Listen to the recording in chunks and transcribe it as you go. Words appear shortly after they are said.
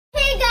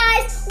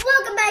guys,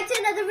 welcome back to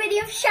another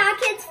video of SHA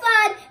Kids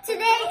Fun.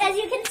 Today, as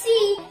you can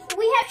see,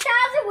 we have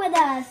Shahzar with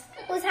us,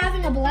 who's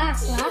having a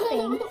blast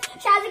laughing.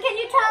 Shahzar, can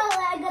you tell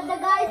the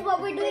guys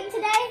what we're doing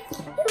today?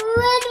 With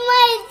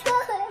my toy.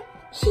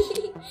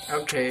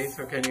 Okay,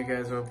 so can you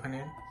guys open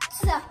it?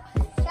 So,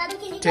 Shahzar,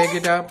 can you take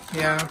it up?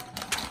 Yeah.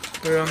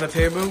 Put it on the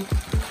table.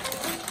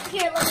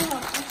 Here, let me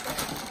hold it.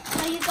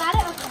 Oh, you got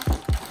it? Okay.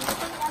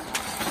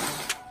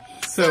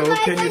 So, guys,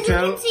 can you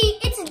tell? You can see,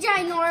 it's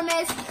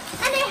ginormous,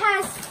 and it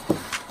has...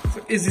 So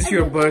is this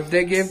your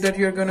birthday gift that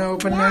you're gonna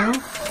open now?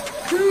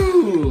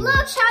 Cool.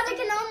 Look, Shahzar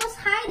can almost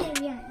hide it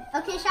behind it.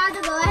 Okay,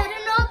 Shahzar, go ahead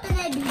and open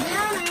it. Be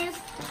honest.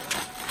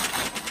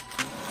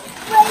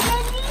 Wait,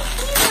 let me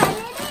see what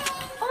it is.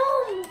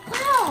 Oh,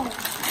 wow.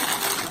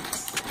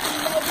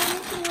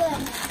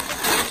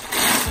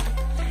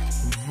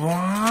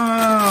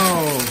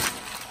 Wow.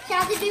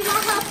 Shahzar, do you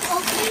want help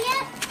opening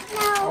it?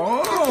 No.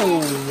 Oh,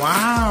 okay.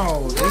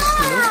 wow. This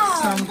looks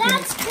something.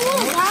 That's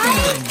cool,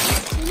 guys.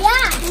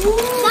 Yeah.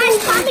 Ooh. Guys,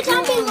 comment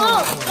down below.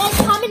 Guys,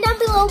 comment down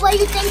below what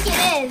you think it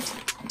is.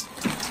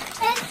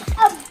 It's a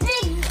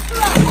big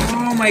truck.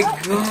 Oh my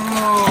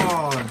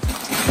god.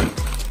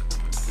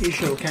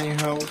 eSHAI, can you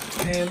help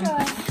him?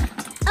 Sure.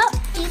 Oh,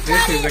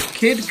 This is a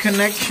kid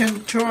connection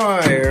toy,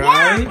 yeah,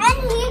 right? and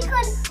he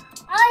could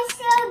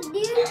also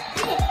do this.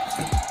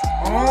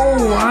 Oh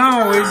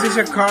wow, is this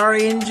a car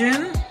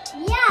engine?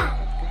 Yeah,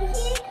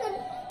 he could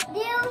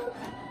do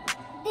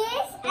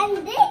this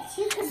and this.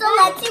 So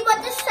let's see what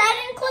this set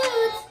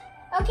includes.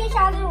 Okay,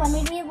 Shahzar, let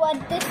me read what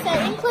this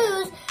set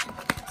includes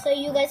so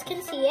you guys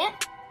can see it.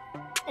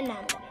 And now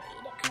I'm gonna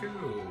read it.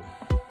 Cool.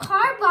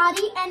 Car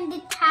body and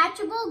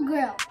detachable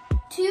grille.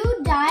 2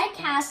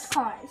 die-cast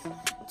cars.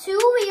 2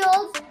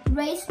 wheels,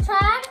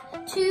 racetrack,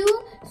 2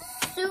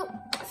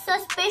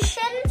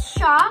 suspension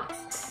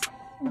shocks,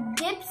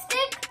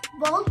 dipstick,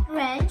 bolt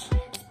wrench,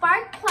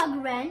 spark plug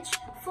wrench,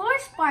 4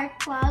 spark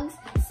plugs,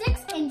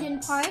 6 engine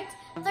parts,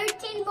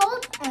 13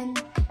 bolts,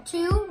 and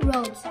 2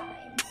 road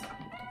signs.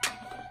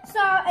 So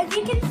as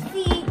you can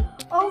see,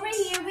 over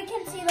here we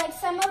can see like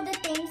some of the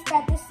things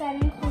that this set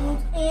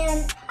includes.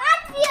 And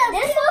Hot Wheels!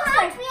 This looks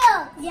like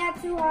Hot Wheels! Yeah,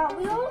 2 Hot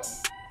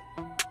Wheels.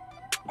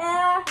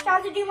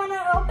 Shahzar, do you want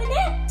to open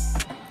it?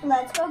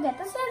 Let's go get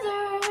the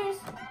scissors.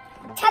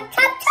 Chop,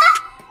 chop, chop!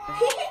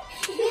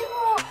 We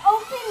will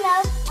open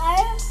up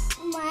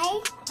my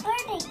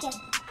birthday gift.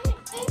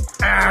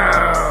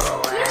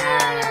 Ow!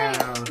 Yay!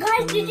 Ow.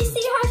 Guys, did you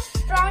see how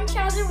strong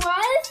Shahzar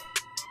was?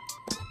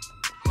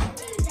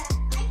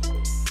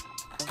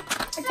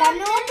 It's time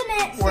to open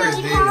it. What is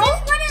So, this? this is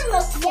what it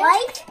looks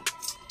like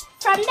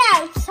from the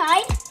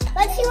outside.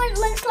 Let's see what it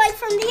looks like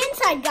from the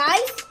inside,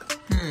 guys.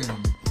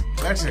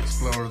 Let's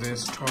explore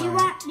this toy. Do you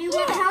want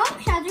help?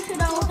 Shahzar, should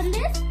I open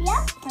this?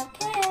 Yep.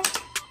 Okay.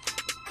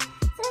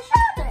 So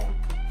Shahzar,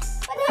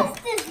 what is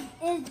this?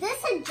 Is this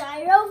a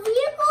gyro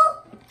vehicle?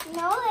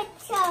 No,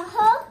 it's a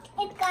hook.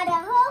 It's got a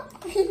hook.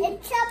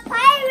 It's a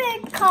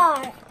pirate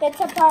car. It's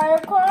a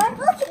pirate car?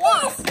 Look at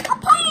this! A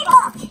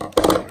pirate!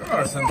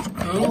 Oh, sounds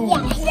cool.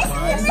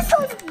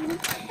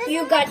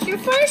 You got your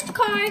first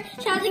car.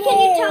 Shahzar, can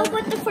you tell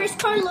what the first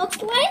car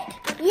looks like?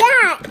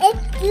 Yeah, it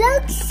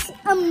looks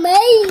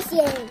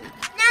amazing.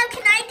 Now,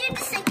 can I do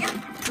the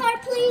second car,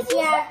 please?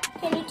 Yeah.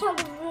 Can you tell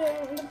the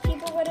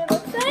people what it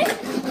looks like?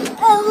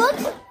 Oh, look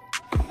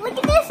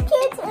at this,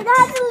 kids. It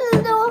has a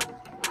little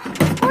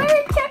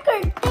square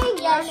checkered thing.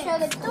 Yeah, show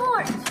the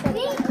door.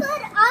 We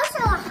could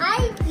also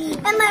hide these.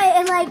 And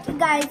like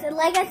guys,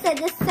 like I said,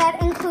 this set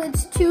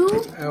includes 2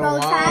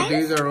 road signs.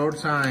 These are road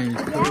signs.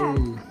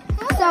 Cool.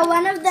 So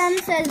one of them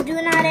says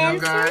 "Do not enter."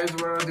 Guys,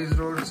 where are these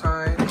road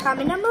signs?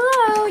 Comment down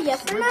below,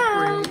 yes or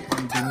no.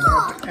 And do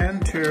not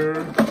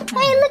enter.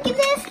 Hey, look at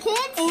this,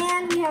 kids.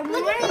 And we have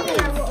Look more. at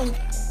And I will open.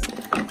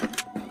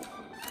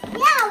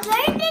 Yeah,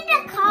 where did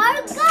the car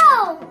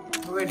go?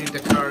 Where did the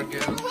car go?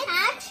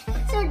 Hatch.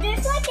 So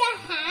there's like a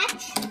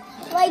hatch,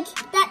 like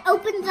that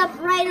opens up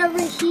right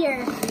over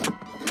here.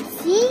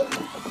 See?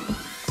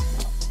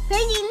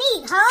 Pretty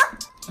neat, huh?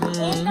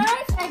 And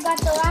guys, I got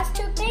the last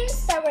 2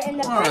 things that were in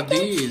the What are package.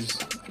 these?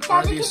 Shahzar,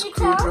 Are can these you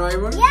tell?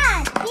 screwdrivers?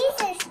 Yeah, these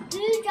are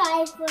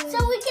screwdrivers. So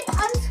we can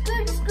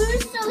unscrew the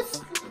screws so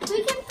we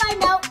can find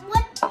out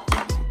what...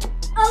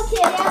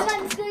 Okay, I'm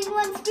unscrewing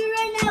 1 screw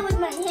right now with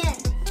my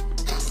hand.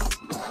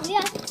 we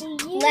have to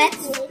use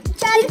Let's... it.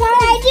 Shahzar, can I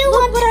do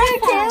one screw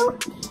too?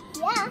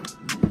 Yeah.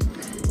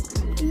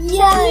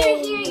 Shahzar,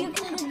 here, you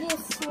can do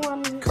this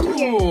one.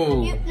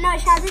 Cool. No,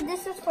 Shahzar,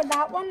 this is for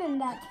that one and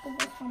that's for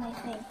this one, I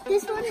think.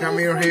 This one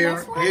Shahmir, is for here.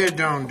 this one. Here,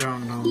 don't.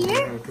 Here? You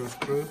have to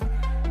screw.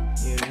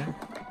 Yeah.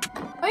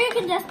 Or you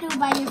can just do it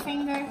by your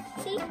finger.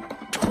 See?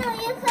 No,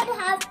 you could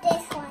have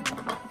this one.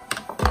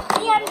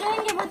 See, I'm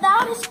doing it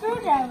without a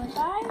screwdriver,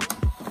 guys.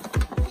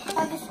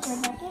 I'll just screw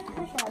back in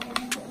for Shahzar.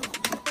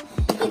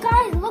 Hey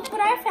guys, look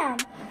what I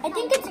found. I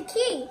think it's a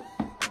key.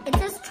 It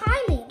says try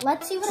me.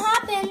 Let's see what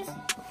happens.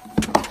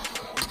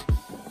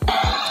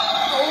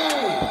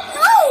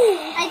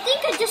 Oh! I think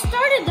I just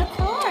started the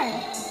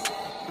car.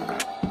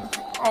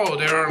 Oh,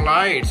 there are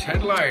lights,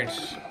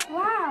 headlights.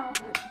 Wow.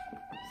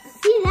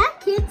 See that,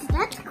 kids?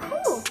 That's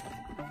cool.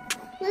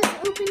 Let's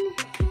open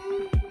it.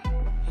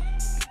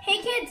 Hey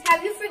kids,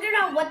 have you figured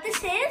out what this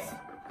is?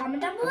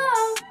 Comment down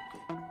below.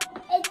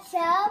 It's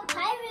a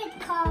pirate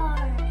car.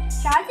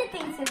 Shahzar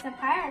thinks it's a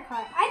pirate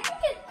car. I think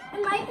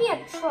it might be a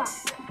truck.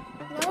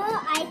 No,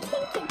 I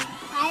think it's a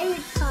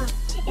pirate car.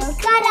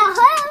 It's got a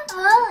hook.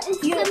 Oh, it's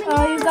coming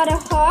out. You got a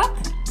hook?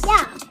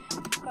 Yeah.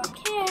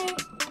 Okay.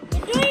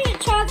 You're doing it,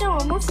 Shahzar.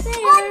 Almost there.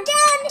 I'm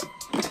done.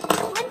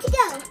 One to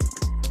go.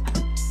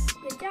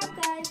 Good job,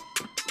 guys.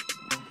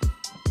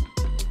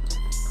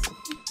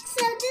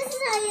 So this is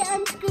how you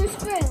unscrew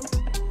screw.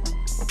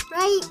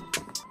 Right?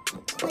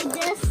 Like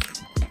this.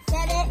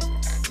 Set it.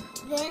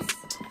 This.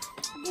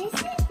 This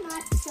is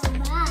not so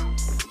bad.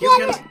 You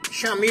can,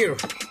 Shahmir,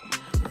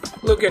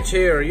 look at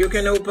here. You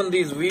can open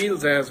these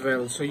wheels as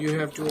well. So you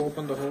have to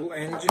open the whole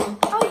engine.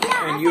 Oh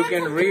yeah. And you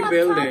can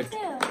rebuild it.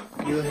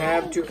 You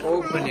have to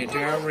open it,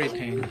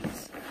 everything.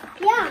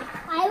 Yeah,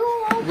 I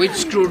will open. Which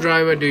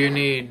screwdriver do you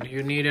need?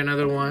 You need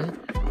another one?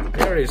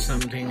 There is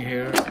something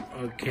here.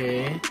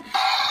 Okay.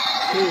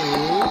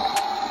 Cool.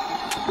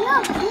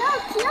 Look.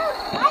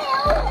 I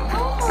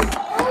almost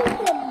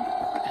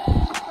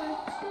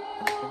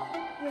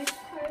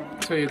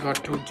opened. So you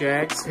got two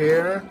jacks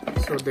here,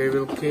 so they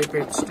will keep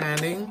it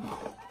standing.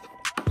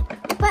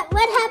 But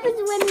what happens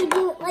when we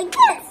do it like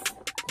this?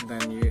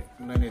 Then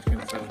it can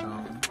fall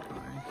down.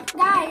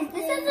 Guys,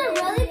 this is a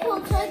really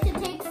cool toy to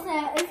take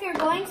if you're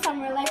going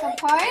somewhere like a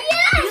park.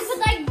 Yes! You could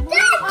like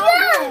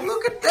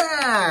Look at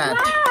that!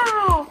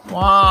 Wow!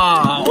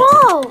 Wow!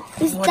 Whoa!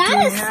 Is What that do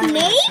you a have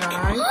snake?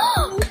 inside?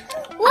 Whoa!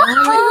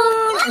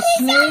 Oh, a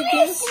snake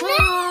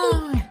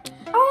inside!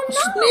 Oh no!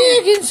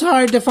 Snake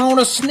inside! They found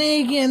a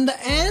snake in the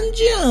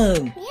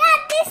engine! Yeah,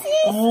 this is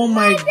Oh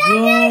my god!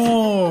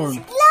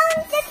 glow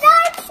in the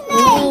dark snake.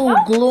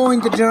 Oh, glow in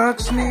the dark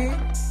snake!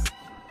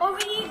 Over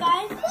here,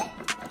 guys.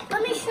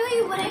 Let me show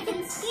you what I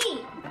can see.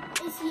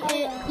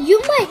 You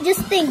might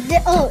just think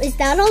that, oh, is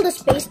that all the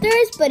space there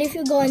is? But if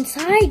you go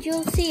inside,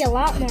 you'll see a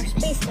lot more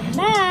space than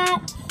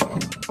that.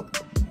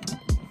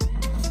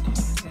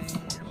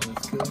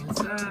 Let's go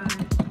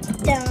inside.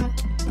 Dun,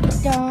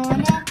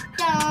 dun,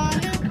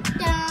 dun,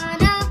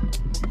 dun,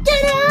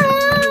 dun,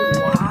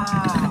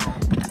 Wow!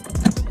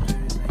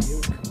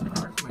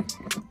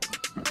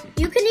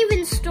 You can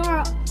even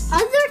store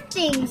other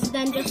things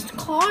than just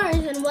cars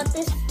and what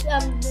this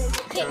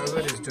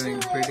Shahzar is doing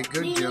a pretty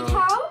good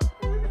job.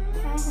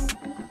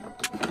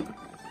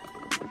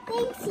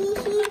 Thanks,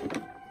 Hihi.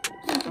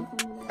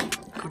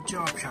 Good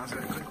job,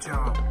 Shahzar. Good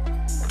job.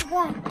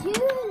 Got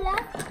two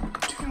left.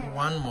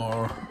 One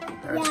more.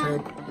 That's Yeah.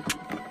 it.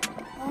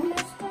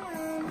 Almost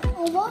done.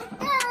 Almost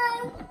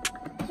done.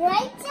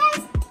 Right,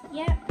 Jess?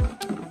 Yeah.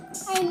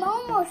 I'm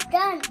almost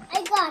done.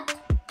 I got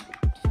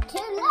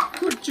two left.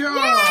 Good job.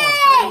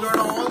 Yay! You got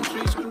all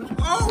three screws.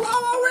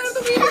 Oh, where's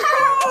the wheel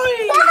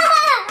going?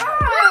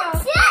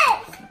 What's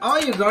it? Oh,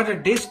 you got a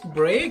disc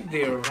brake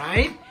there,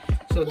 right?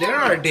 So there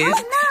are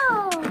discs.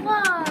 Oh, no.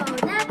 Wow,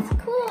 that's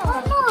cool.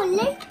 Oh, no,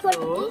 let's put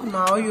So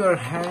now you're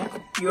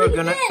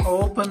gonna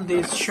open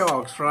these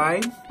shocks,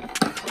 right?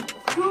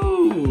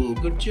 Cool.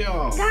 Good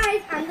job.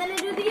 Guys, I'm gonna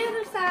do the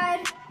other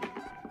side.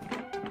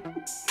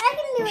 I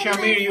can do it.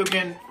 Shahmir,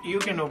 you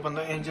can open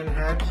the engine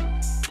head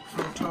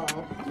from top.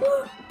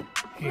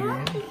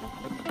 Here.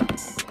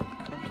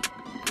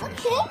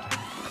 Okay.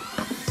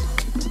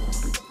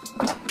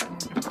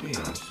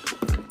 This.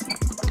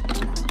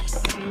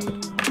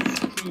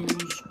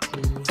 Screws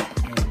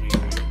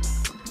everywhere.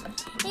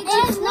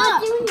 It's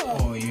not doing it.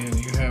 Oh, you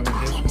have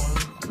this one.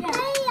 Yeah.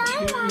 I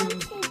want to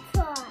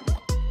try.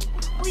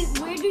 Wait,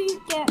 where do you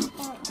get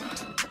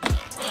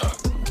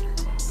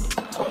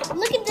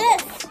Look at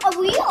this. A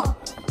wheel.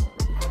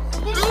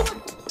 This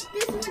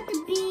is what the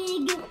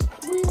big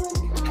wheel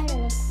and tire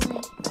looks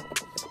like.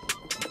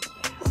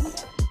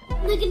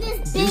 Look at this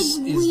big This is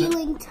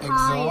wheeling the tire.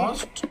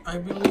 exhaust, I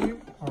believe,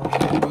 or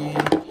maybe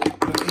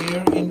the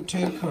air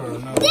intaker.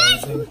 No,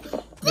 This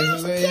this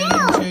is the air two.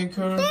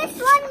 intaker. There's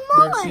one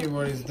more. Let's see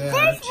what is There's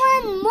that.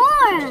 one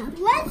more.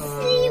 Let's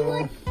see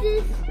what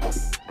this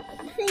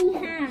thing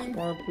has.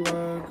 Spark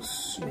plugs.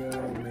 Yeah,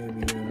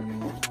 maybe I don't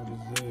know what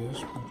is this,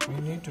 but we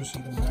need to see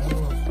the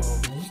manual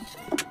probably.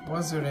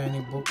 Was there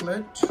any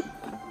booklet?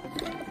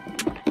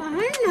 I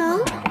don't know.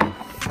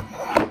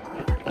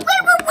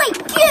 Wait,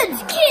 kids!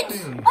 Hey.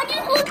 I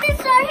just looked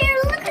inside here.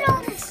 Look at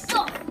all this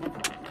stuff.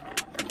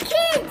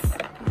 Kids!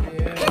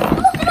 Yeah.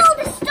 Look at all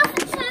this stuff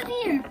inside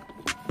here.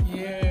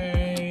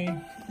 Yay!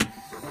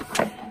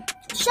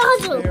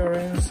 Shahzar, They're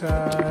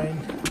inside.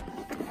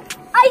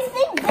 I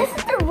think this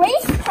is the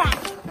racetrack.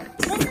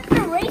 This is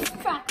the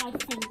racetrack, I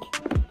think.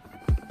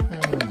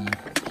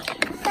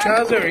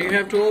 Shahzar, you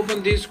have to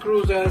open these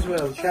screws as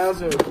well.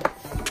 Shahzar,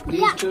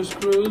 these two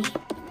screws.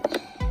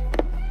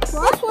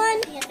 Last one.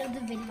 the end of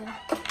the video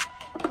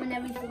when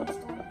everything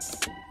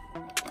starts?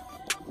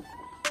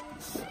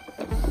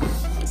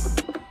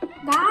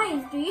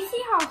 Guys, do you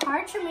see how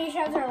hard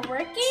Shahmir are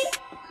working?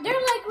 They're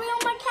like real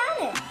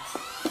mechanics.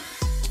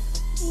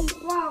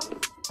 Well,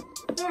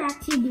 they're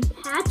actually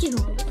patching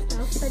all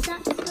this stuff, but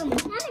that's the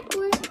mechanic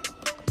work.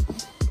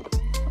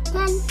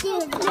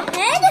 the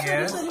head?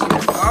 Yes.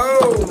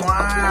 Oh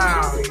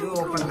wow! You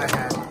open the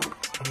head.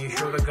 Can you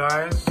show the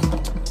guys?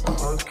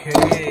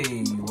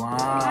 Okay.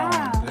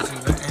 Wow. This is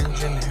the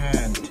engine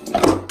head.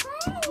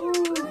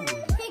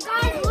 Hey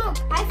guys, look!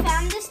 I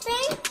found this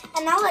thing,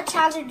 and now let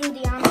Shahzar do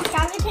the honors.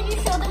 Shahzar, can you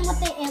show them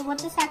what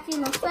this actually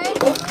looks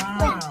like?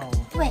 Wow.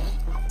 Wait.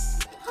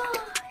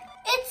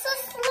 It's a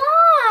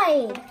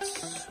slide.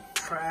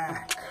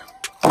 Track.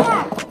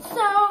 Yeah.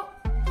 So,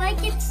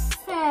 like it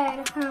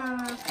said,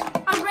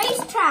 a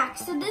racetrack.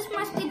 So this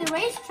must be the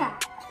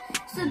racetrack.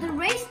 So the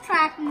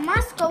racetrack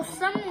must go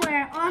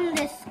somewhere on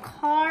this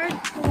car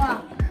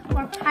clock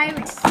or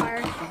pirate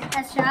car,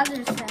 as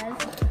Shahzar says.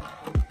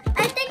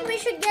 I think we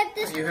should get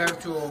this. You have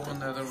to open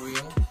the other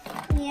wheel.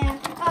 Yeah.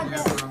 Oh, You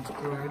have to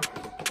unscrew it.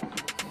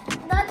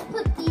 let's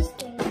put these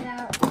things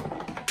out.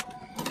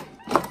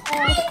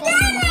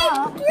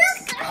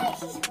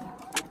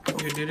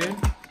 You did it?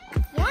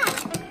 Yeah.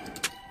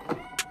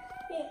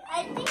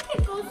 I think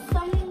it goes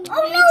somewhere.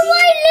 Oh no,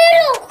 my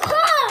little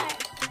car!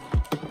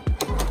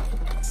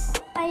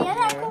 Yeah,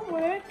 that could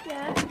work,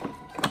 yeah.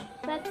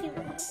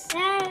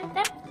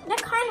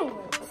 That kind of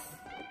works.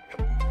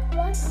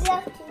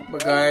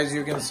 But guys,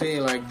 you can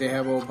see like they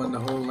have opened the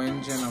whole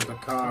engine of the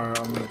car.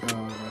 Oh my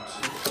god.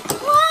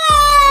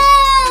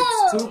 Whoa!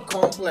 It's too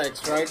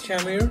complex, right,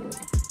 Shahmir?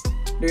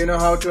 Do you know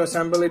how to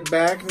assemble it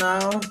back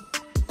now?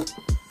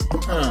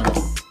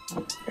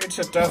 It's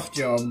a tough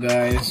job,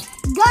 guys.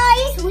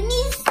 Guys, we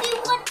need to see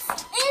what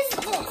is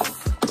this.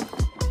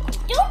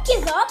 Don't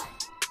give up.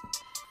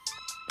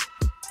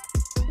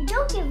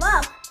 Don't give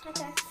up.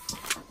 Okay.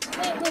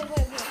 Wait.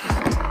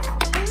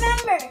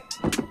 Remember,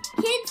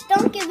 kids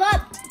don't give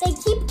up. They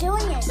keep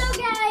doing it. So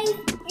guys,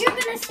 you're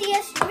gonna see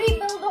us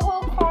rebuild the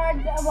whole car.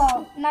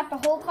 Well, not the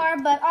whole car,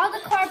 but all the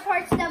car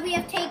parts that we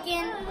have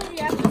taken.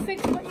 You have to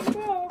fix what you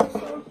broke.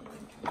 So.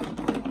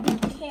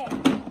 Okay.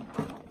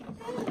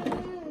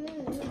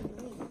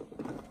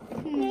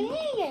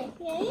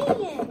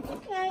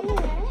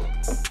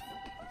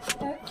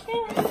 Okay,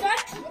 let's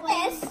start with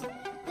this.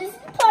 This is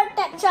the part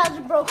that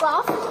Shahzar broke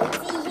off.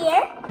 See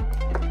here?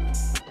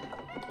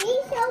 We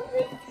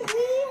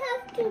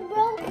have to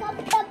broke up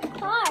the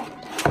part.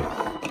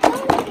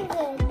 Don't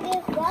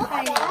give up,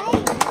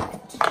 guys.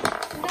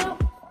 No.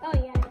 Oh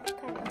yeah,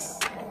 kind of.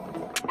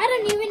 I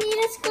don't even need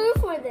a screw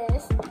for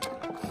this.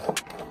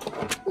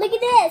 Look at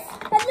this.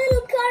 A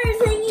little car is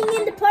hanging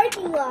in the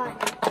parking lot.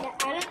 Yeah,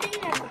 I don't think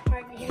that's a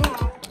parking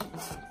lot.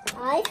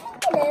 I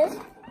think it is.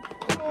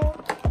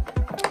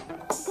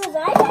 Because I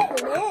have it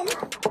in.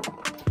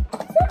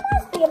 There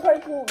must be a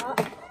parking lot.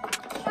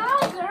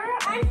 Shahzar,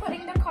 I'm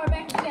putting the car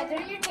back together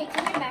and you're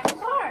taking it back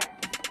apart.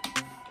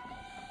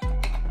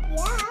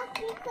 Yeah,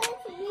 because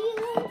we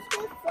went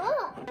too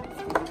far.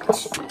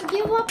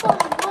 Give up on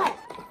what?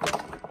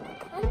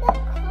 On the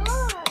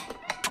car.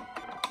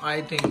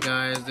 I think,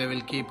 guys, they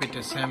will keep it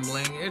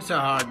assembling. It's a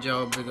hard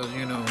job because,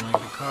 you know, like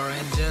the car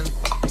engine,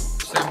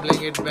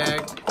 assembling it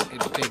back,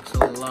 it takes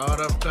a lot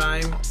of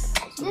time.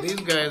 So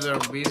these guys are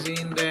busy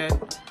in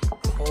that.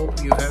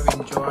 Hope you have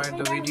enjoyed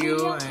the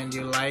video and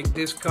you like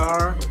this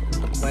car.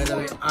 By the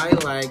way, I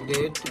liked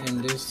it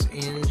and this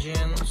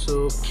engine.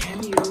 So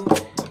can you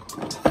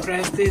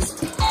press this?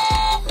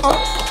 Oh,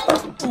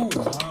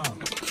 wow.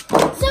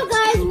 So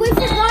guys, we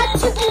forgot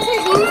to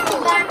introduce the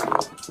back.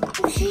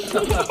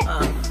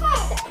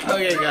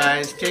 Okay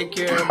guys, take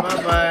care,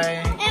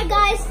 bye-bye. And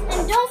guys,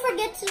 and don't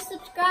forget to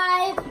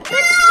subscribe.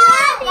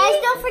 Guys,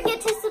 don't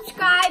forget to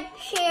subscribe,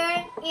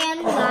 share,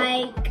 and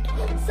like.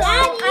 So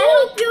I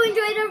hope you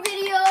enjoyed our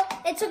video.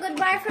 It's a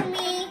goodbye from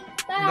me.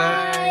 Bye.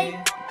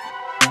 Bye.